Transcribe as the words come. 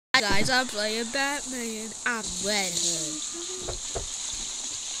guys, I'm playing Batman. I'm Red Hood.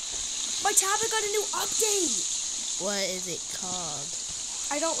 My tablet got a new update. What is it called?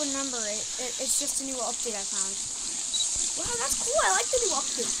 I don't remember it. It's just a new update I found. Wow, that's cool. I like the new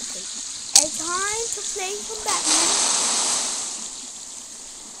update. Okay. It's time to play some Batman.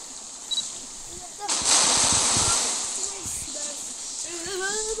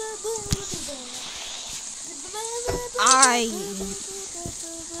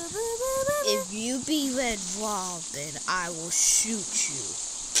 If you be Red Robin, I will shoot you.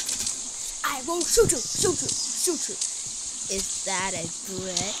 I will shoot you, shoot you, shoot you. Is that a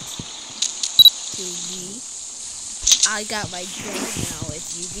threat to me? I got my gun now. If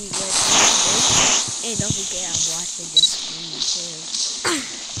you be Red Robin, and don't forget I'm watching your screen too.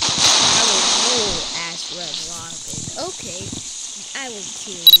 I will roll as Red Robin. Okay, I will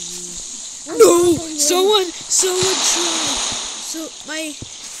kill you. No!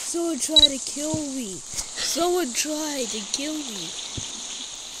 Someone tried to kill me. Someone tried to kill me.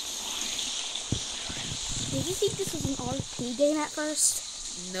 Did you think this was an RP game at first?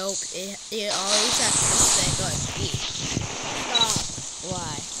 Nope, it always has to say RP. Stop.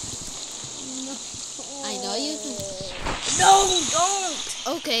 Why? No. I know you can. No, don't!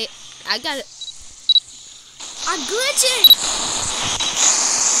 Okay, I got it. I'm glitching!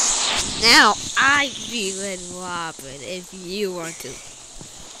 Now I be Red Robin if you want to.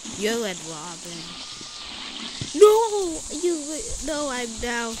 You're Red Robin. No, I'm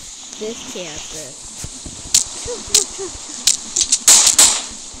now this character.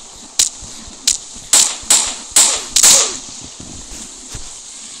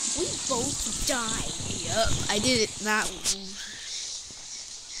 We both died. Yup, I did not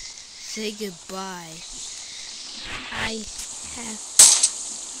say goodbye. I have.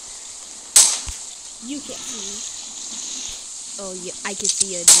 You can't see me. Oh, yeah, I can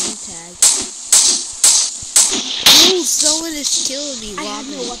see your name tag. Oh, someone is killing me, Robin. I have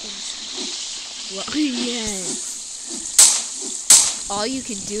no weapons. Well, yes. All you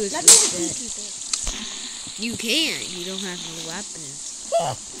can do is Let me reset. defeat people. You can't. You don't have no weapons.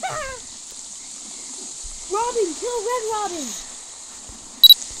 Robin, kill Red Robin.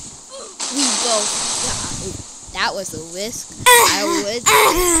 We both died. That was a risk. I would.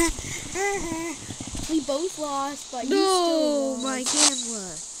 We both lost, but No, you still lost. my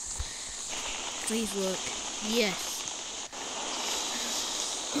camera. Please look. Yes.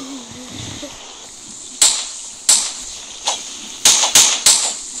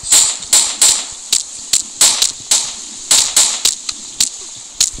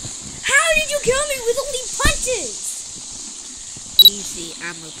 How did you kill me with only punches? Easy,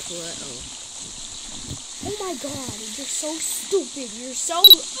 I'm a pro. Oh my god, you're so stupid. You're so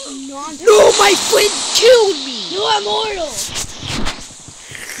non- No, my friend killed me. You're immortal.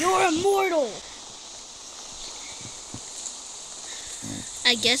 You're immortal.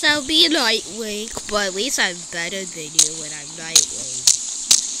 I guess I'll be Nightwing, but at least I'm better than you when I'm Nightwing.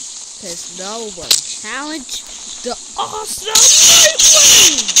 Because no one challenged the awesome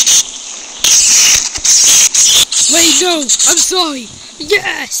Nightwing! Wait, no! I'm sorry!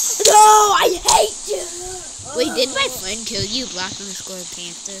 Yes! No, I hate you. Wait, did my friend kill you, Black _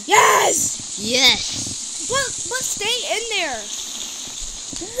 Panther? Yes. Yes! But stay in there.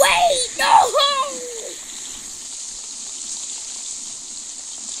 Wait, no.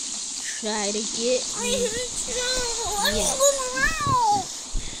 Try to get I me. hate you. Let me Yeah. move around.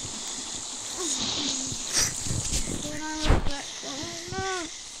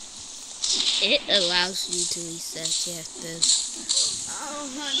 It allows you to reset characters. Oh,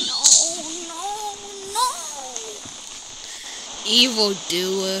 no. Evil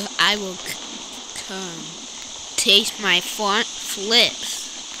doer, I will come. Taste my front flips.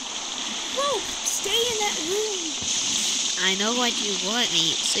 Bro, stay in that room. I know what you want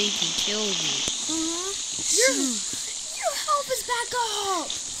me, so you can kill me. Your health is back up.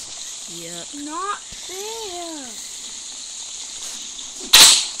 Yep. Not fair.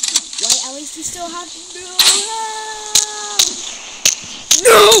 Well, at least you still have no health.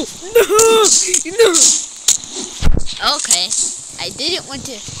 No! Okay, I didn't want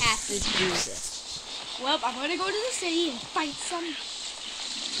to have to do this. Well, I'm gonna go to the city and fight some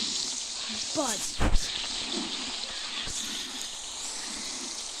buds.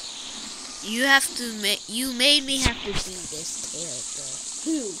 You made me have to do this character.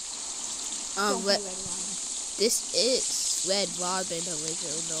 Who? Don't be What? Red Robin. This is Red Robin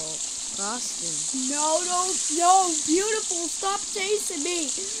original costume. No, beautiful, stop chasing me.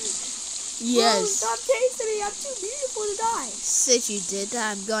 Bro, Yes. stop chasing me, I'm too beautiful to die. Since you did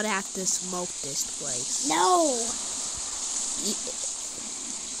that, I'm gonna have to smoke this place. No.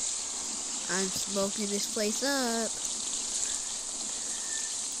 I'm smoking this place up.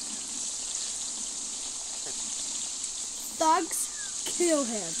 Thugs, kill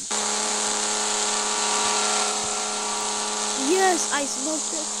him. Yes, I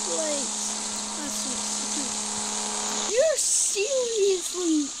smoked this place. That's so stupid. You're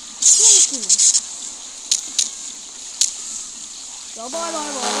seriously smoking. Go bye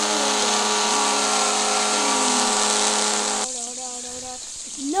bye bye.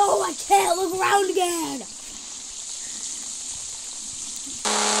 No, I can't look around again.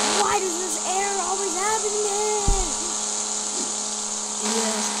 Why does this error always happen to me?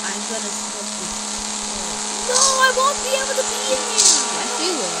 Yes, I'm gonna smoke this. No, I won't be able to be in there. Yes,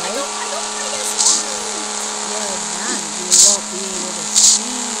 you will. I don't want to get smoked. Well, now you won't be able to see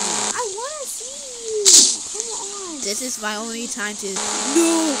me. I want to see you. Come on. This is my only time to.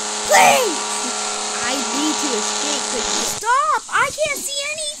 No, please. I need to escape. Stop! I can't see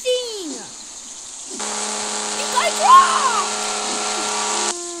anything. I dropped.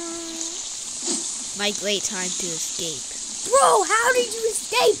 My great time to escape. Bro, how did you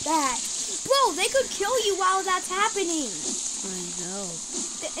escape that? Bro, they could kill you while that's happening. I know.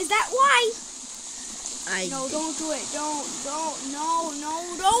 Is that why? No, don't do it. Don't.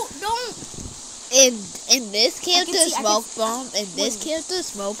 In this character, smoke bomb. In this Wait. character,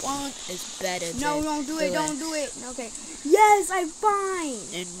 smoke bomb is better. No, than don't do the it. Don't rest. do it. Okay. Yes, I'm fine.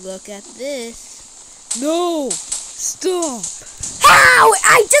 And look at this. No! Stop! How?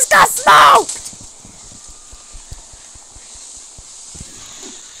 I just got smoked.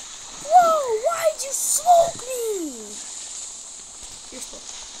 Whoa! Why'd you smoke me? You're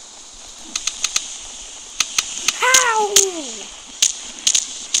smoked. How?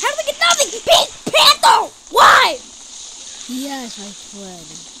 How did I get nothing? Pink Panther! Why? Yes, my friend.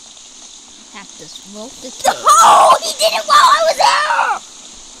 Have to smoke the cake. Oh, he did it while I was there!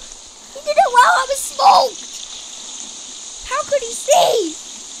 He did it while I was smoked! How could he see?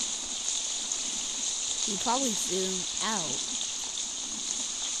 He probably zoomed out.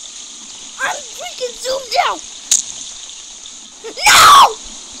 I'm freaking zoomed out! No!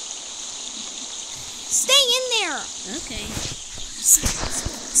 Stay in there! Okay.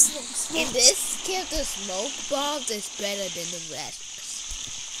 Smoke. In this character, smoke bombs is better than the rest.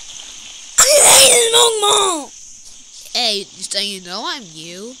 I hate smoke bomb! Hey, so you know I'm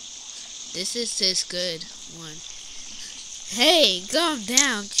you. This is this good one. Hey, calm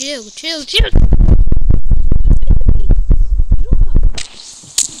down. Chill.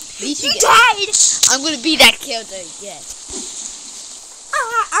 You died! I'm gonna be that character again.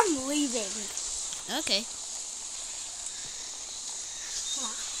 I'm leaving. Okay.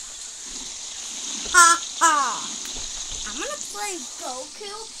 Ha ha! I'm gonna play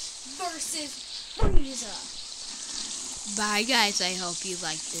Goku versus Frieza. Bye guys, I hope you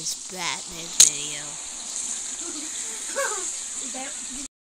liked this Batman video.